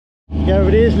There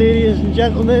it is, ladies and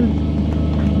gentlemen.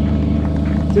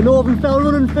 The Northern Fell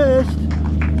running first.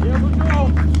 Yeah, we'll go.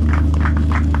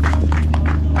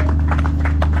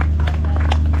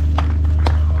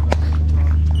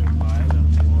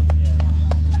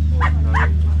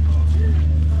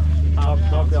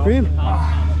 Graham,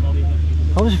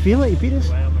 how does it feel like you beat us?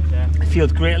 It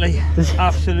feels greatly.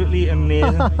 Absolutely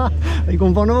amazing. Are you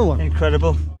going for another one?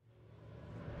 Incredible.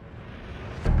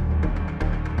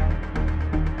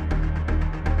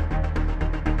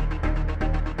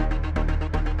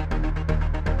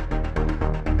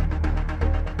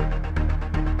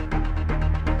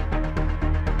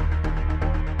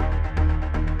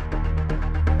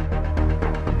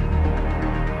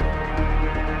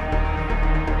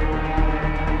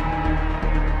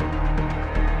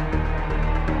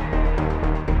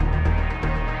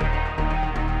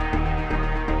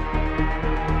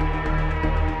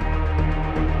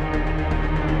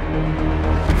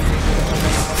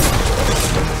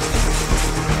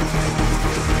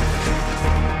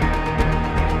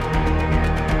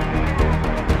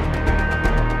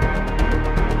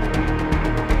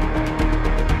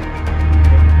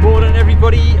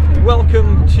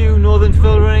 Welcome to Northern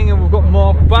Fell Running, and we've got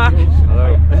Mark back.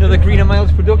 Hello. Another Greener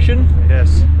Miles production.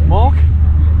 Yes. Mark,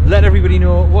 let everybody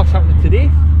know what's happening today.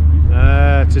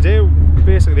 Today,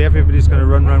 basically everybody's going to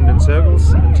run round in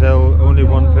circles until only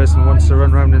one person wants to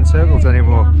run round in circles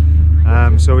anymore.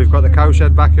 So we've got the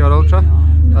Cowshed Backyard Ultra.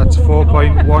 That's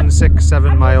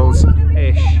 4.167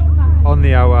 miles-ish on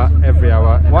the hour, every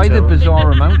hour. Why the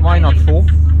bizarre amount? Why not 4?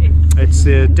 It's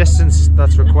the distance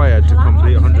that's required to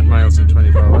complete 100 miles in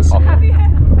 24 hours. Okay.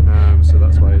 So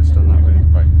that's why it's done that way.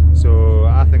 Right. So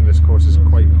I think this course is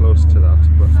quite close to that,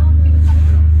 but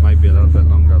might be a little bit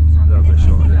longer, a little bit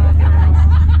shorter.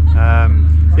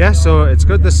 Yeah, so it's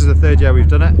good. This is the 3rd year we've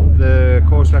done it. The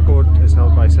course record is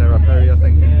held by Sarah Perry, I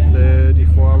think,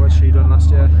 34 hours she done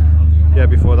last year. Yeah,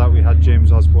 before that we had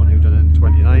James Osborne, who done it in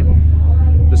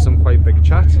 29. There's some quite big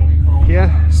chat here,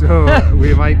 so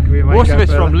we might Most of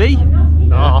it's from Lee.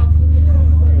 No.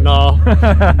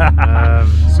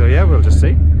 So yeah, we'll just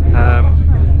see.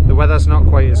 The weather's not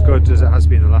quite as good as it has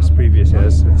been the last previous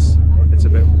years. It's a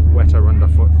bit wetter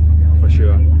underfoot for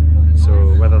sure.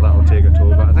 So whether that'll take a toll,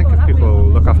 but I think if people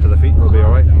look after the feet, we'll be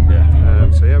all right. Yeah.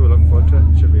 So yeah, we're looking forward to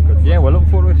it. Should be a good fun. Yeah, we're looking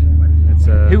forward to it. It's,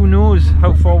 who knows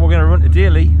how far we're going to run today,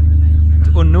 Lee? It's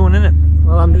unknown, isn't it?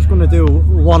 Well, I'm just going to do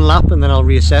one lap and then I'll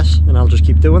reassess, and I'll just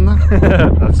keep doing that.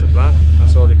 That's the plan.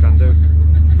 That's all you can do.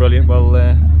 Brilliant. Well,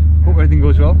 hope everything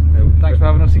goes well. Thanks for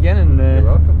having us again, and You're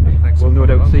welcome. Thanks. we'll no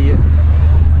doubt see you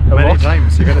many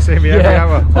times. You're going to see me every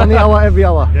hour. On the hour, every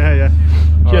hour. Yeah.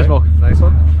 Cheers, Mark. Nice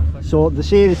one. So they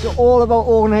say it's all about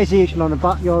organisation on the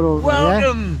Backyard Ultra.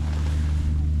 Welcome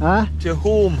Huh? to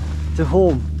home. To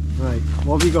home. Right.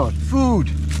 What have you got? Food.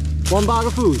 One bag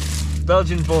of food.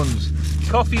 Belgian buns.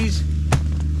 Coffees.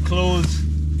 Clothes.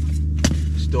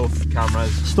 Stuff.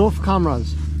 Cameras. Stuff,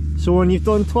 cameras. So when you've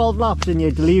done 12 laps and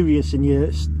you're delirious and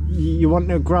you want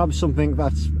to grab something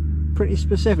that's pretty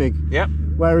specific. Yep.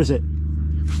 Where is it?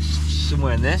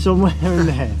 Somewhere in there. Somewhere in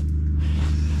there.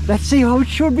 Let's see how it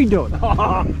should be done.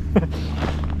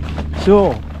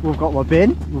 So we've got our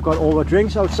bin, we've got all our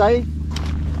drinks outside,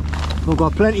 we've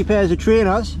got plenty pairs of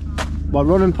trainers, our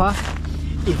running pack.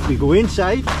 If we go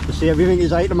inside, we'll see everything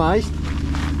is itemised.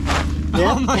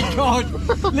 Yeah. Oh my god,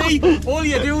 Lee, all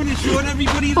you're doing is showing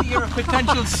everybody that you're a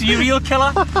potential serial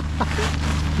killer.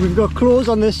 We've got clothes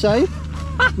on this side,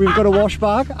 we've got a wash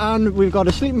bag, and we've got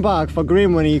a sleeping bag for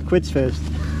Graham when he quits first.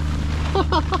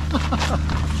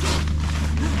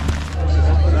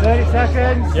 30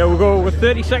 seconds. Yeah, we'll go with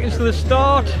 30 seconds to the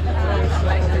start.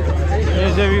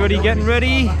 There's everybody getting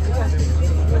ready.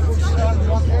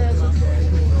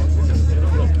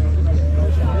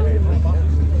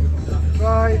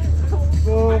 5,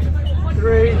 4,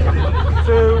 3,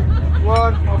 2,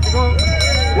 1, off you go.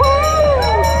 Woo!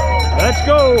 Let's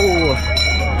go!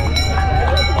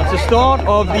 That's the start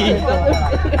of the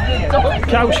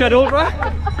Cowshed Ultra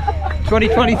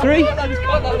 2023.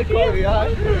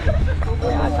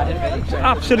 It's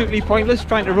absolutely pointless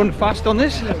trying to run fast on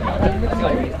this.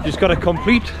 Just got to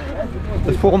complete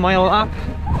the 4-mile lap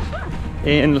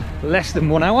in less than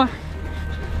 1 hour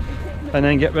and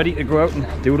then get ready to go out and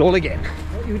do it all again.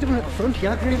 You were doing it at the front,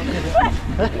 yeah,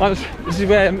 Graham? This is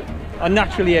where I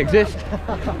naturally exist.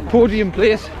 Podium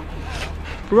place.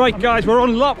 Right guys, we're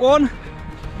on lap 1.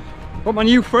 Got my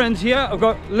new friends here. I've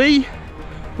got Lee,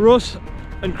 Russ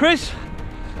and Chris.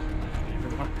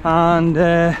 And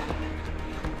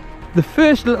the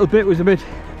first little bit was a bit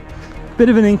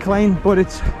of an incline, but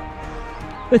it's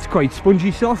quite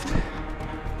spongy soft,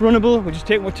 runnable. We'll just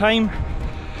take more time.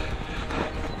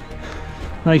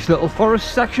 Nice little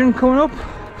forest section coming up.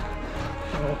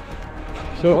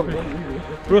 So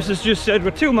Russ has just said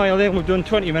we're 2 miles in, we've done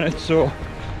 20 minutes, so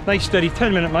nice steady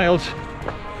 10-minute miles.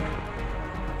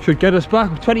 Should get us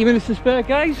back with 20 minutes to spare,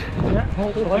 guys. Yeah,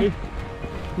 hopefully.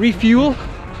 Refuel.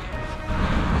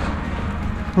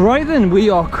 Right then, we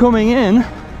are coming in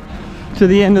to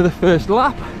the end of the first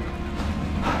lap.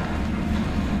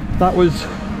 That was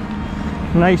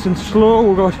nice and slow.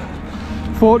 We've got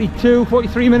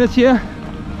 43 minutes here.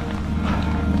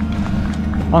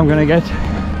 I'm gonna get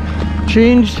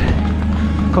changed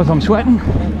because I'm sweating,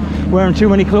 wearing too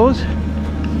many clothes.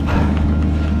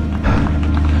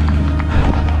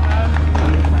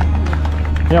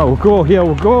 Yeah, we'll go, here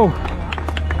we'll go. 4,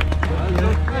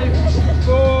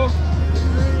 3,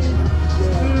 2,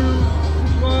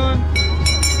 1.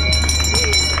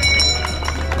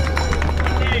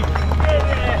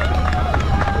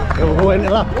 We'll go into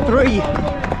lap 3.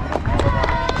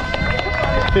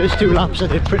 First 2 laps I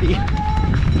did pretty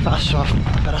fast, so I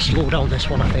better slow down this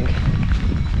one, I think.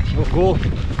 So we'll go.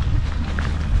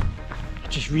 I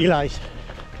just realised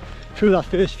through that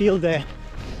first field there,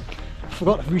 I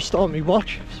forgot to restart my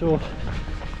watch, so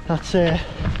that's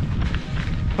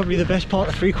probably the best part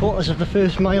of 3/4 of the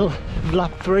first mile of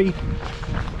lap 3.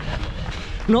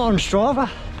 Not on Strava.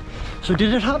 So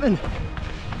did it happen?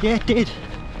 Yeah, it did.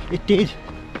 It did.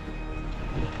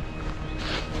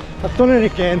 I've done it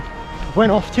again.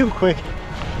 Went off too quick.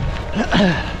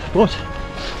 But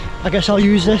I guess I'll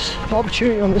use this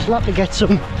opportunity on this lap to get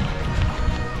some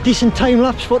decent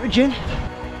time-lapse footage in.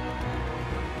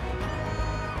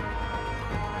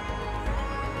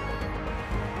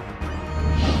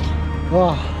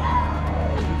 Oh,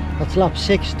 that's lap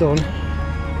 6 done.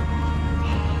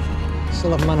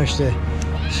 Still haven't managed to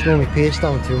slow my pace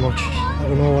down too much. I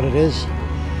don't know what it is.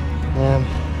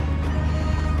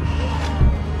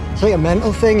 It's like a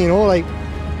mental thing, you know, like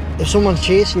if someone's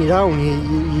chasing you down,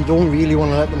 you don't really want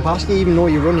to let them past you, even though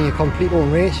you're running a complete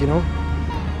own race, you know.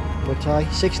 But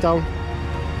 6 down.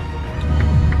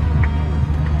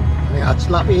 I think that's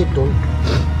lap 8 done.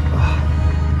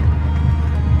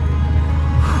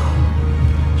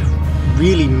 It's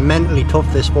really mentally tough,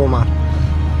 this format.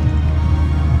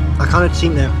 I can't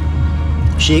seem to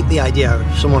shake the idea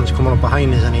of someone's coming up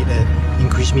behind us, I need to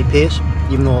increase my pace,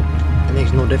 even though it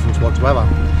makes no difference whatsoever.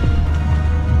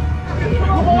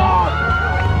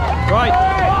 Right.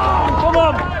 Come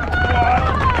on.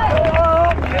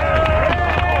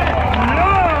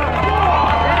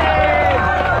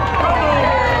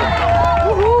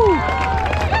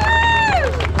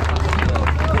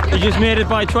 You just made it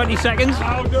by 20 seconds.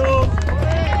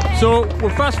 So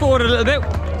we'll fast forward a little bit.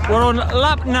 We're on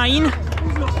lap 9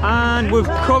 and we've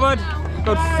covered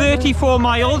about 34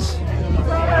 miles.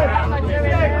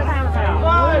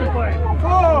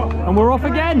 And we're off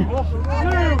again. 2,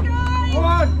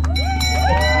 1.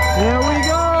 Here we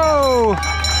go.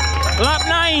 Lap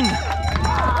 9.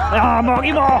 Ah,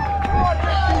 Marky Mark.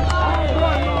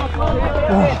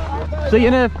 Oh. See you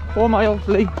in a 4 miles,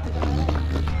 Lee.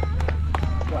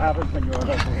 What happens when you're on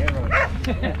the hero?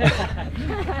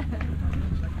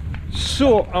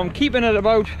 So I'm keeping it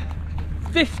about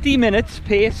 50 minutes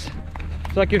pace.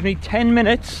 So that gives me 10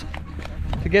 minutes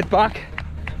to get back,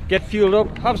 get fueled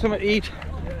up, have something to eat,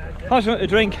 have something to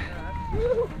drink.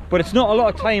 But it's not a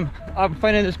lot of time. I'm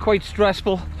finding this quite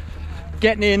stressful.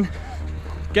 Getting in,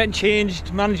 getting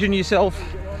changed, managing yourself,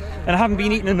 and I haven't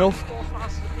been eating enough.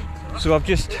 So I've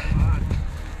just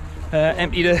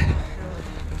emptied a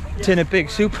tin of Big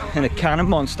Soup and a can of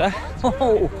Monster.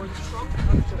 Oh,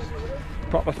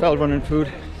 proper fell running food.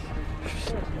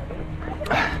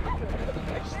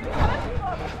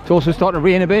 It's also starting to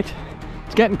rain a bit.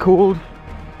 It's getting cold.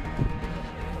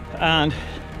 And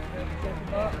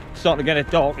starting to get it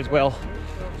dark as well,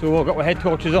 so we've all got our head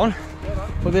torches on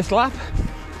for this lap.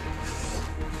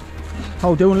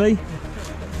 How doing, Lee?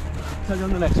 Tell you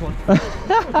on the next one.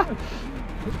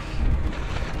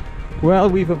 Well,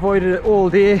 we've avoided it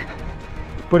all day,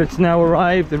 but it's now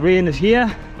arrived. The rain is here,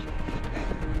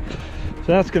 so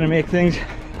that's going to make things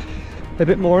a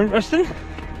bit more interesting.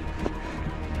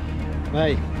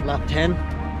 Right, lap 10.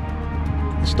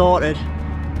 Started,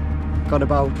 got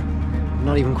about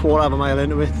not even 1/4 of a mile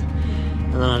into it,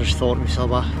 and then I just thought to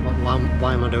myself,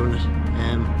 why am I doing it?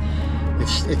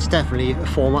 It's definitely a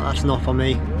format that's not for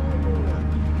me.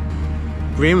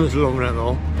 Graham was loving it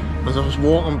though. As I was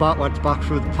walking backwards back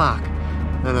through the pack,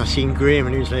 and I seen Graham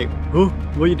and he was like, "Oh,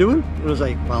 what are you doing?" And I was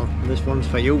like, "Well, this one's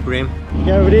for you, Graham."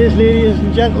 Here it is, ladies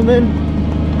and gentlemen.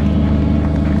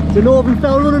 The Northern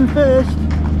Fell running first.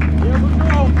 Here we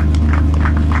go.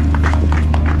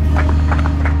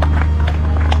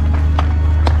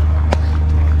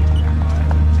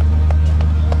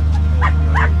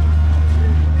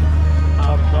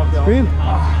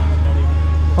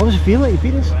 feel like you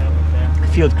beat us? It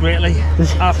feels greatly.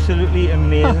 Absolutely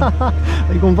amazing.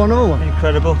 Are you going for another one?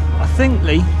 Incredible. I think,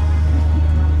 Lee,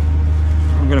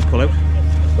 I'm going to pull out.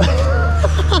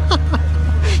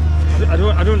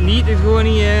 I don't need to go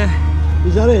any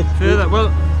Is that it? further. Well,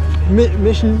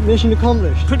 mission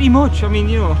accomplished. pretty much. I mean,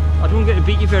 you know, I don't get to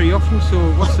beat you very often, so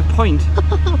what's the point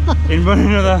in running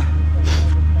another?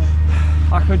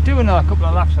 I could do another couple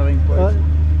of laps, I think, but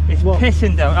it's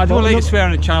pissing down. I don't like to swear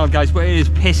on the channel, guys, but it is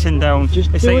pissing down.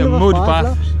 Just it's do like a mud 5 bath.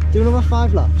 laps. Do another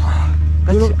 5 laps.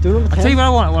 Do another 10. I'll tell you what I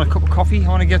want. I want a cup of coffee. I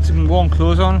want to get some warm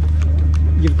clothes on.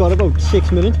 You've got about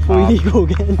 6 minutes before you need to go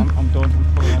again. I'm done.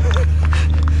 I'm pulling on.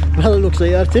 Well, it looks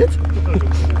like that's it.